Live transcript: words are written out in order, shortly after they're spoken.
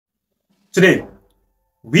Today,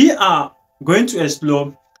 we are going to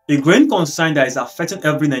explore a growing concern that is affecting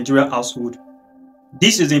every Nigerian household.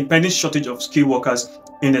 This is the impending shortage of skilled workers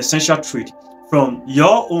in the essential trade, from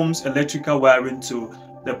your home's electrical wiring to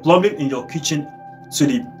the plumbing in your kitchen to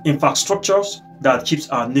the infrastructures that keeps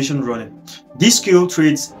our nation running. These skilled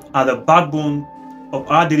trades are the backbone of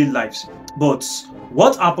our daily lives. But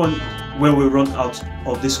what happens when we run out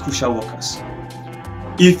of these crucial workers?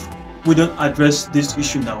 If we don't address this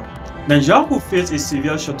issue now, Nigeria will face a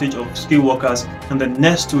severe shortage of skilled workers in the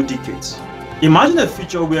next 2 decades. Imagine a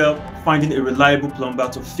future where finding a reliable plumber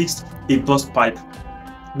to fix a burst pipe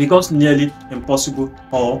becomes nearly impossible,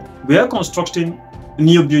 or where constructing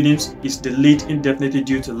new buildings is delayed indefinitely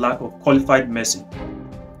due to lack of qualified medicine.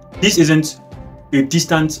 This isn't a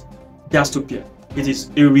distant dystopia. It is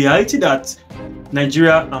a reality that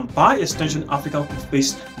Nigeria and by extension Africa will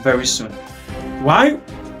face very soon. Why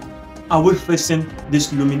are we facing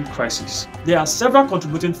this looming crisis? There are several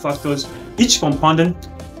contributing factors, each compounding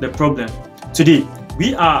the problem. Today,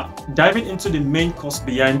 we are diving into the main cause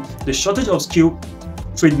behind the shortage of skilled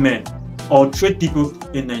tradesmen or trade people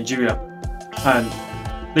in Nigeria and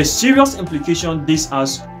the serious implication this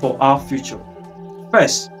has for our future.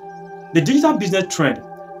 First, the digital business trend.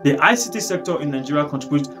 The ICT sector in Nigeria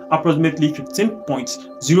contributes approximately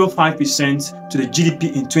 15.05% to the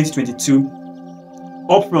GDP in 2022,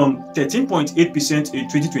 up from 13.8% in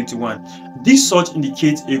 2021. This surge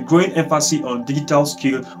indicates a growing emphasis on digital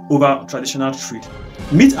skill over traditional trade.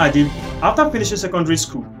 Meet Ade. After finishing secondary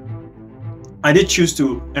school, Ade chose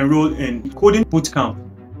to enroll in coding bootcamp.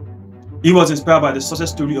 He was inspired by the success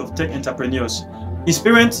story of tech entrepreneurs. His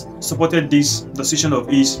parents supported this decision of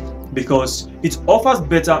his because it offers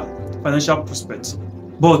better financial prospects.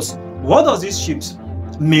 But what does this shift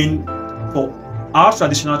mean for our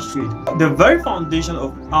traditional trade, the very foundation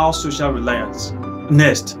of our social reliance?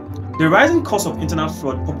 Next, the rising cost of internet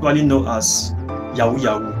fraud, popularly known as Yahoo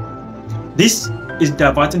Yahoo. This is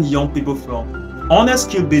diverting young people from honest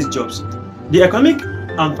skill-based jobs. The Economic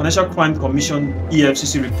and Financial Crime Commission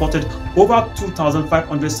 (EFCC) reported over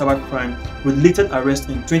 2,500 cybercrime-related arrests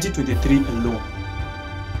in 2023 alone.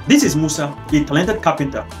 This is Musa, a talented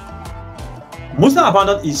carpenter. Musa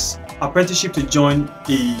abandoned his apprenticeship to join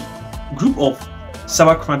a group of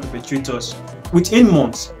cybercrime perpetrators. Within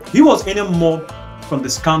months, he was earning more from the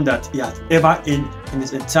scam that he had ever earned in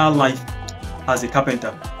his entire life as a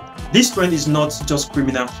carpenter. This trend is not just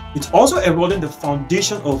criminal, it's also eroding the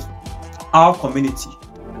foundation of our community.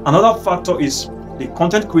 Another factor is the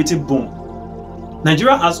content creative boom.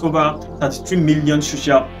 Nigeria has over 33 million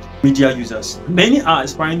social media users. Many are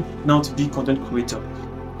aspiring now to be content creator.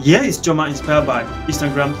 Here is Choma, inspired by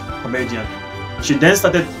Instagram comedian. She then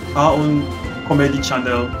started her own comedy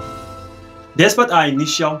channel. Despite our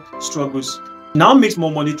initial struggles, now makes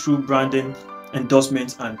more money through branding,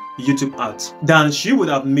 endorsements, and YouTube ads than she would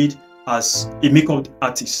have made as a makeup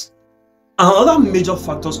artist. Another major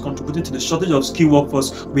factors contributing to the shortage of skilled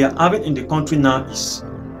workforce we are having in the country now is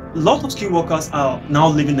a lot of skilled workers are now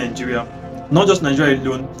leaving Nigeria, not just Nigeria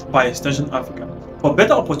alone, by extension Africa, for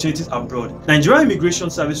better opportunities abroad. Nigeria Immigration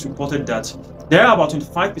Service reported that there are about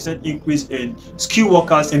 25% increase in skilled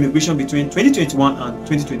workers immigration between 2021 and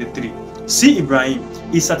 2023. C. Ibrahim,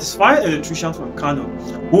 a certified electrician from Kano,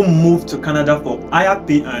 who moved to Canada for higher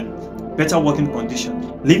pay and better working conditions,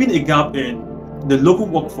 leaving a gap in the local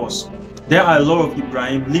workforce. There are a lot of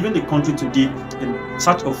Ibrahim leaving the country today in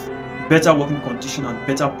search of better working conditions and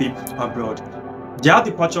better pay abroad. Their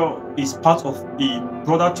departure is part of a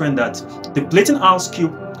broader trend that depleting our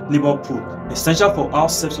skilled labor pool, essential for our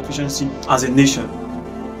self-sufficiency as a nation.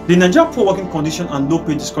 The Nigerian poor working condition and low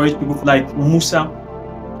pay discourage people like Musa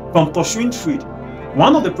from pursuing trade.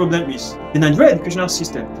 One of the problems is the Nigerian educational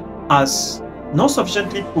system has not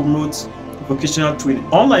sufficiently promotes vocational training,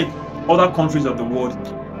 unlike other countries of the world.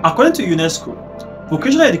 According to UNESCO,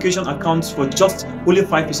 vocational education accounts for just only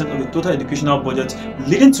 5% of the total educational budget,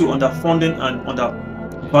 leading to underfunding and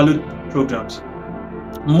undervalued programs.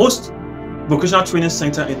 Most vocational training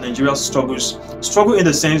centers in Nigeria struggle in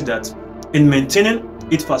the sense that in maintaining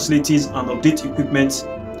its facilities and update equipment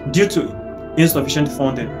due to insufficient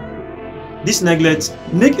funding. This neglect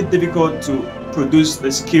makes it difficult to produce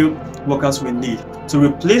the skilled workers we need to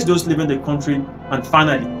replace those leaving the country. And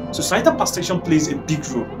finally, societal perception plays a big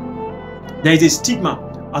role. There is a stigma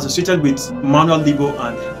associated with manual labor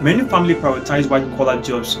and many families prioritize white-collar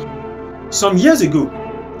jobs. Some years ago,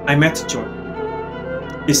 I met John,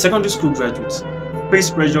 a secondary school graduate,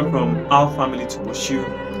 faced pressure from our family to pursue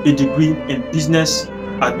a degree in business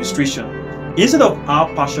administration instead of our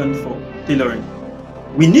passion for tailoring.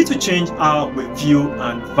 We need to change how we view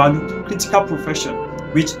and value critical profession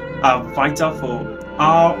which are vital for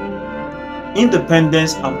our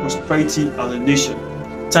independence and prosperity as a nation.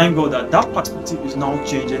 Thank God that that perspective is now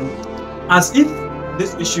changing. As if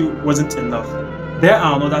this issue wasn't enough, there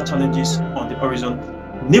are other challenges on the horizon.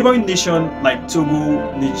 Neighboring nations like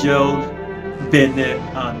Togo, Niger, Benin,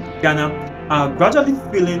 and Ghana are gradually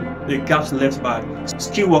filling the gaps left by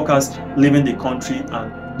skilled workers leaving the country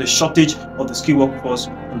and the shortage of the skilled workforce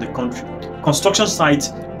in the country. Construction sites,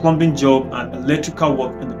 plumbing jobs, and electrical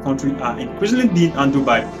work in the country are increasingly being handled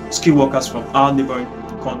by skilled workers from our neighboring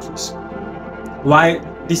countries. While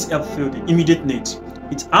this helps fill the immediate needs,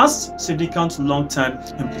 it has significant long-term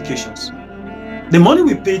implications. The money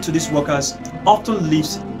we pay to these workers often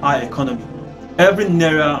leaves our economy. Every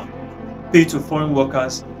naira paid to foreign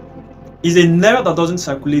workers is a naira that doesn't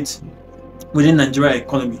circulate within Nigerian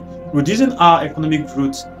economy, reducing our economic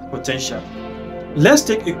growth potential. Let's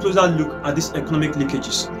take a closer look at these economic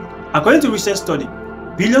leakages. According to a recent study,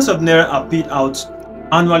 billions of naira are paid out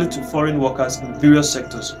annually to foreign workers in various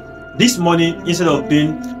sectors. This money, instead of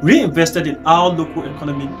being reinvested in our local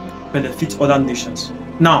economy, benefits other nations.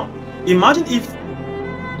 Now, imagine if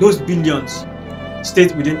those billions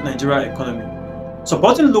stayed within Nigerian economy,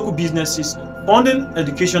 supporting local businesses, funding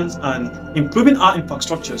education, and improving our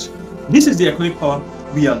infrastructures. This is the economic power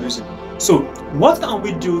we are losing. So, what can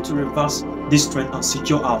we do to reverse this trend and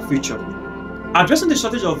secure our future? Addressing the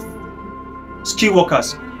shortage of skilled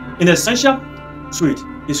workers in essential trade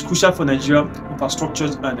is crucial for Nigeria's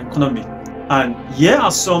infrastructures and economy. And here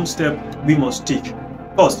are some steps we must take.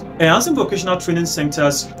 First, enhancing vocational training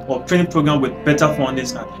centers or training programs with better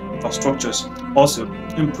fundings and infrastructures. Also,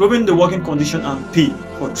 improving the working condition and pay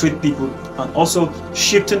for trade people, and also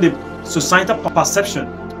shifting the societal perception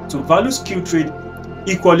to value skilled trade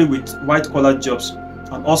equally with white-collar jobs,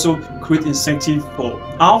 and also create incentive for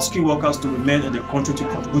our skilled workers to remain in the country to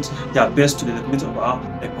contribute their best to the development of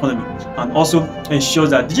our economy, and also ensures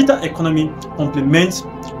that digital economy complements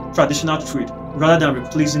traditional trade rather than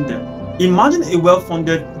replacing them. Imagine a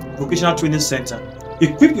well-funded vocational training center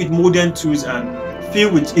equipped with modern tools and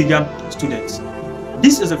filled with eager students.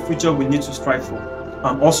 This is a future we need to strive for,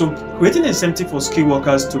 and also creating incentive for skilled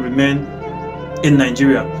workers to remain in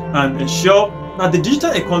Nigeria and ensure that the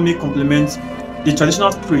digital economy complements the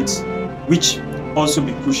traditional trades, which also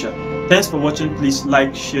be crucial. Thanks for watching. Please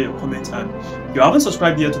like, share your comments, and if you haven't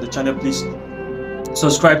subscribed yet to the channel, please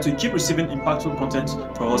subscribe to keep receiving impactful content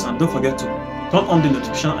from us, and don't forget to turn on the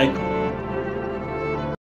notification icon